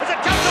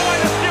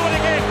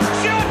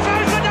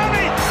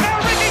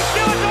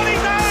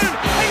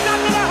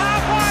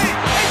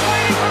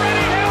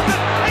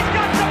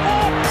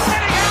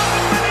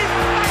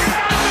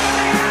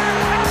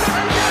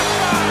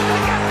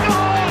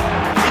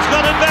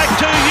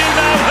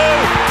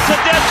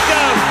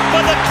Tedesco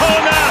for the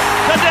corner.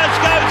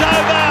 Tedesco's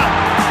over.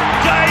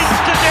 James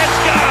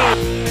Tedesco.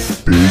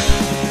 Big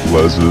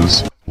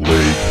Les's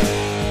League.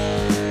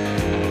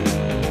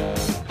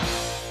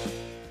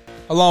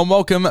 Hello and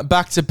welcome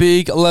back to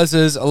Big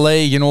Les's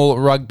League and all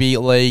rugby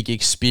league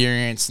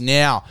experience.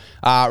 Now,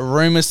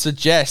 rumours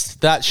suggest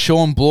that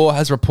Shaun Blore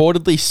has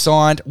reportedly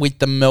signed with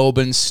the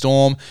Melbourne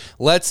Storm.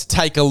 Let's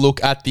take a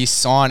look at this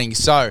signing.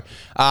 So,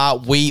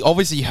 we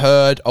obviously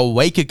heard a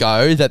week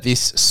ago that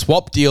this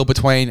swap deal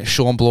between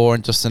Shaun Blore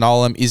and Justin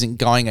Olam isn't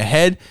going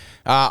ahead.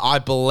 I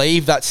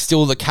believe that's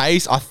still the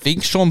case. I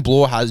think Shaun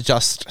Blore has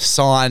just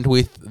signed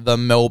with the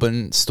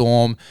Melbourne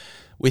Storm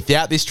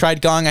without this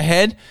trade going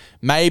ahead.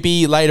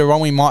 Maybe later on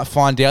we might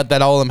find out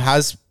that Olam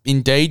has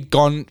indeed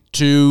gone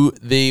to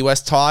the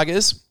West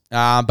Tigers.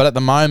 But at the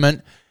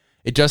moment,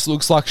 it just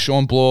looks like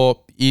Shaun Blore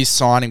is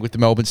signing with the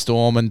Melbourne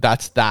Storm, and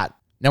that's that.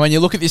 Now, when you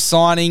look at this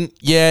signing,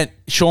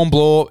 Shaun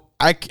Blore,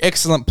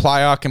 excellent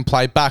player, can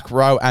play back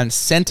row and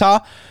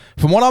centre.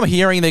 From what I'm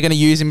hearing, they're going to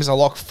use him as a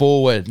lock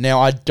forward. Now,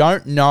 I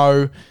don't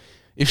know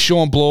if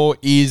Shaun Blore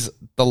is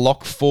the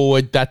lock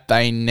forward that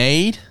they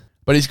need,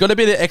 but he's got a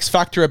bit of X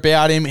factor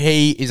about him.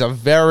 He is a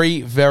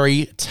very,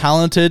 very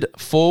talented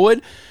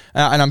forward,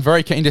 and I'm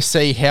very keen to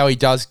see how he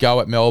does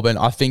go at Melbourne.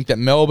 I think that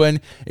Melbourne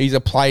is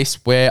a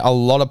place where a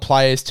lot of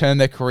players turn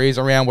their careers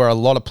around, where a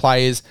lot of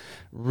players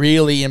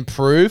really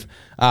improve,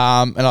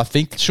 and I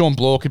think Shaun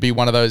Blore could be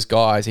one of those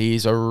guys.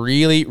 He's a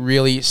really,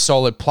 really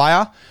solid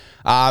player.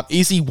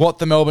 Is he what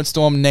the Melbourne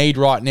Storm need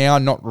right now?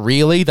 Not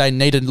really. They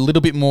need a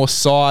little bit more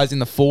size in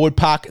the forward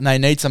pack, and they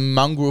need some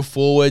mongrel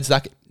forwards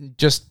that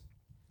just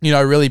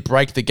really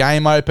break the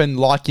game open,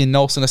 like your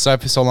Nelson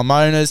Asofa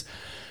Solomonas.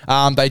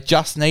 They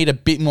just need a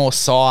bit more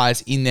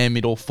size in their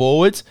middle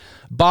forwards.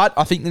 But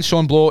I think that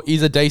Shaun Blore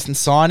is a decent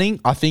signing.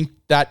 I think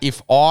that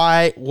if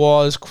I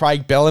was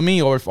Craig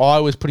Bellamy or if I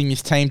was putting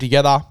this team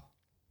together,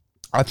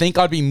 I think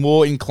I'd be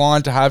more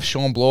inclined to have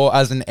Shaun Blore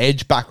as an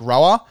edge back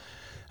rower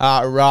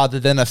rather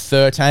than a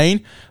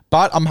 13.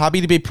 But I'm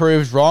happy to be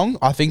proved wrong.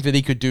 I think that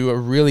he could do a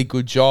really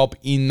good job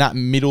in that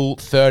middle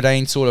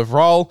 13 sort of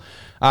role.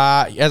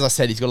 As I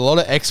said, he's got a lot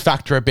of X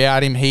factor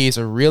about him. He is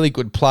a really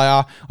good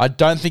player. I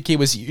don't think he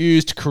was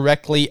used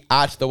correctly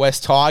at the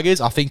West Tigers.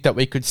 I think that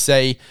we could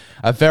see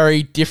a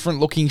very different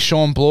looking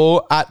Shaun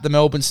Blore at the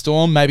Melbourne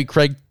Storm. Maybe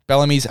Craig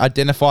Bellamy's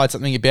identified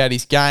something about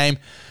his game.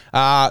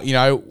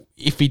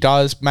 If he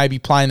does maybe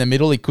play in the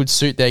middle, he could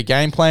suit their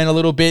game plan a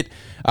little bit.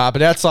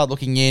 But outside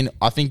looking in,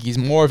 I think he's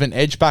more of an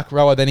edge back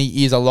rower than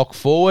he is a lock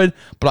forward.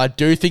 But I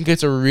do think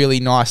it's a really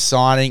nice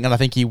signing, and I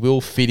think he will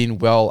fit in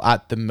well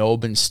at the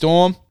Melbourne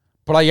Storm.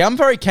 But I am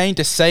very keen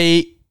to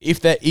see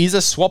if there is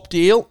a swap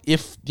deal,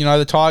 if,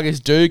 the Tigers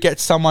do get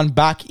someone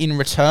back in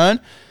return.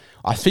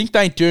 I think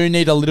they do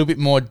need a little bit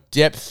more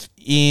depth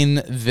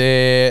in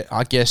their,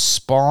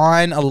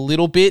 spine a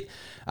little bit.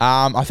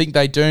 I think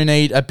they do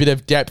need a bit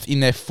of depth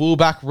in their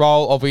fullback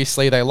role.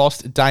 Obviously, they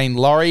lost Dane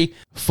Laurie.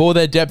 For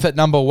their depth at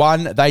number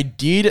 1, they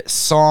did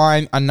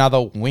sign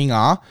another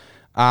winger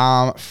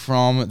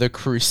from the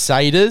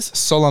Crusaders,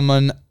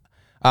 Solomon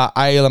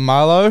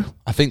Ailamalo.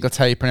 I think that's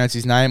how you pronounce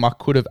his name. I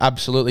could have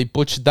absolutely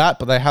butchered that,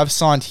 but they have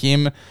signed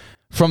him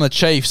from the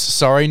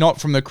Chiefs,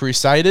 not from the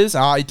Crusaders. He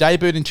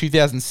debuted in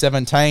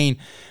 2017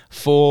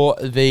 for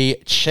the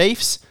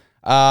Chiefs,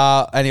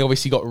 and he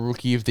obviously got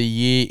Rookie of the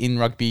Year in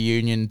Rugby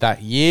Union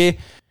that year.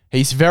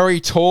 He's very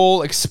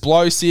tall,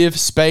 explosive,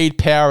 speed,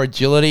 power,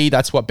 agility.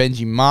 That's what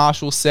Benji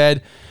Marshall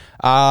said.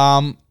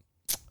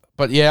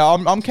 But yeah,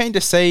 I'm keen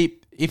to see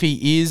if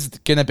he is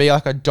going to be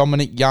like a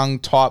Dominic Young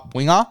type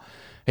winger.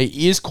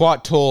 He is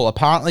quite tall.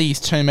 Apparently, he's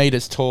 2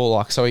 meters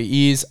tall, so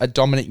he is a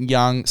Dominic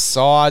Young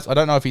size. I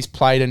don't know if he's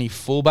played any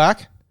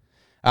fullback,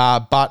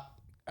 but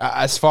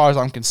as far as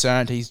I'm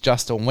concerned, he's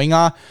just a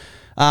winger.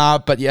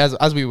 But yeah,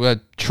 as we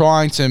were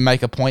trying to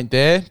make a point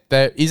there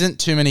isn't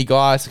too many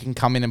guys that can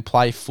come in and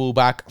play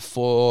fullback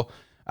for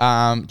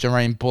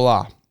Jareen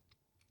Buller.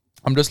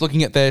 I'm just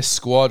looking at their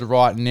squad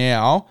right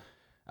now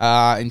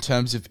in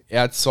terms of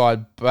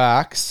outside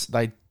backs.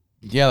 They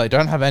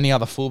don't have any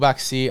other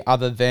fullbacks here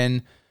other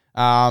than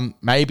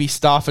maybe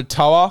Stafford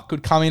Toa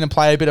could come in and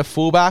play a bit of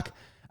fullback.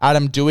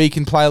 Adam Dewey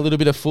can play a little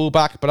bit of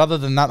fullback, but other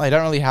than that, they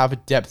don't really have a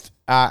depth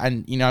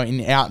in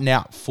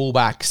out-and-out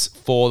fullbacks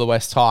for the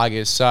West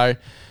Tigers. So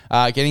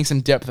getting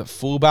some depth at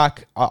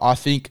fullback, I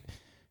think,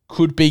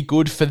 could be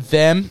good for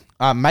them.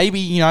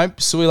 Maybe,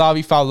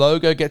 Suilavi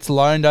Falogo gets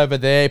loaned over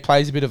there,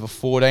 plays a bit of a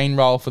 14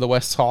 role for the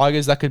West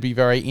Tigers. That could be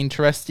very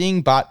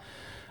interesting, but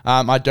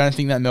I don't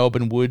think that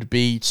Melbourne would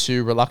be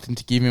too reluctant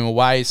to give him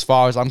away. As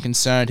far as I'm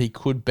concerned, he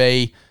could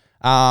be,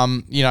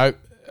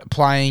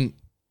 playing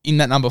in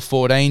that number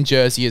 14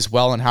 jersey as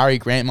well, and Harry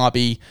Grant might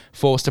be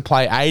forced to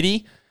play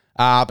 80.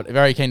 But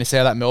very keen to see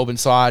how that Melbourne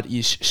side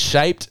is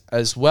shaped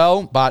as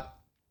well. But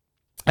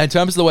in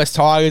terms of the West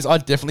Tigers,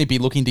 I'd definitely be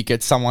looking to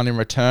get someone in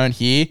return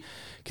here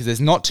because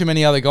there's not too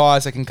many other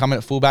guys that can come in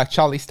at fullback.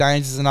 Charlie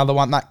Staines is another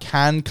one that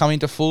can come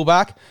into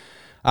fullback.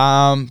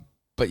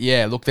 But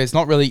yeah, look, there's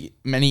not really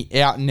many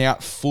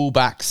out-and-out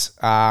fullbacks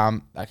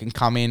that can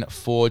come in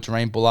for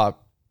Jareen Buller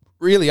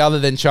really other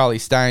than Charlie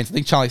Staines. I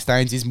think Charlie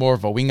Staines is more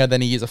of a winger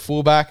than he is a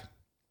fullback.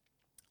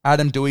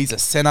 Adam Dewey's a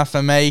centre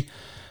for me.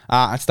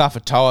 And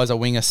Stafford Toa is a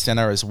winger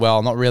centre as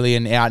well. Not really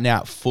an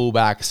out-and-out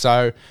fullback.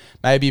 So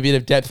maybe a bit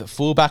of depth at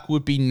fullback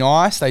would be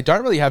nice. They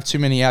don't really have too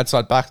many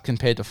outside backs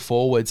compared to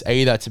forwards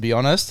either, to be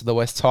honest, the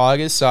West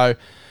Tigers. So,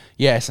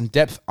 yeah, some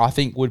depth I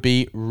think would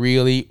be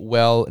really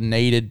well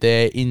needed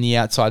there in the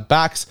outside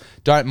backs.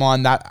 Don't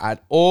mind that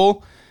at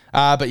all.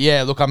 But,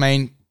 yeah, look, I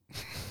mean,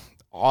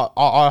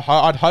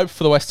 I'd hope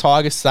for the West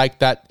Tigers' sake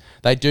that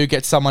they do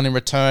get someone in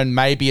return,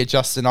 maybe a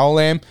Justin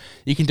Olam.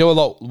 You can do a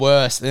lot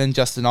worse than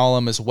Justin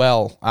Olam as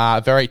well.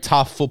 Very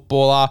tough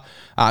footballer,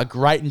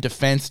 great in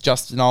defence,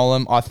 Justin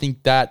Olam. I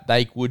think that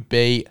they would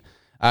be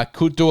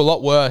could do a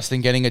lot worse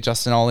than getting a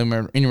Justin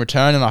Olam in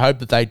return, and I hope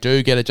that they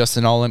do get a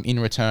Justin Olam in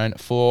return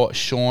for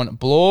Shaun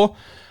Blore.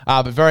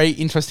 But very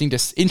interested to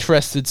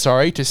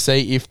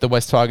see if the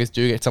West Tigers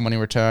do get someone in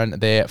return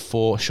there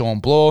for Shaun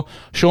Blore.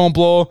 Shaun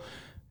Blore,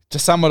 to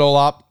sum it all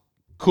up,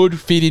 could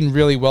fit in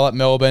really well at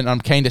Melbourne. I'm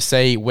keen to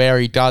see where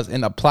he does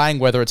end up playing,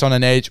 whether it's on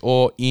an edge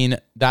or in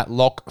that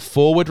lock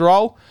forward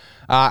role.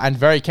 And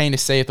very keen to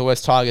see if the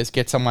West Tigers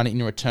get someone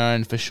in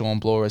return for Shaun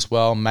Blore as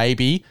well.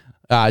 Maybe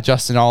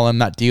Justin Olam,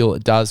 that deal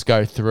does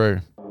go through.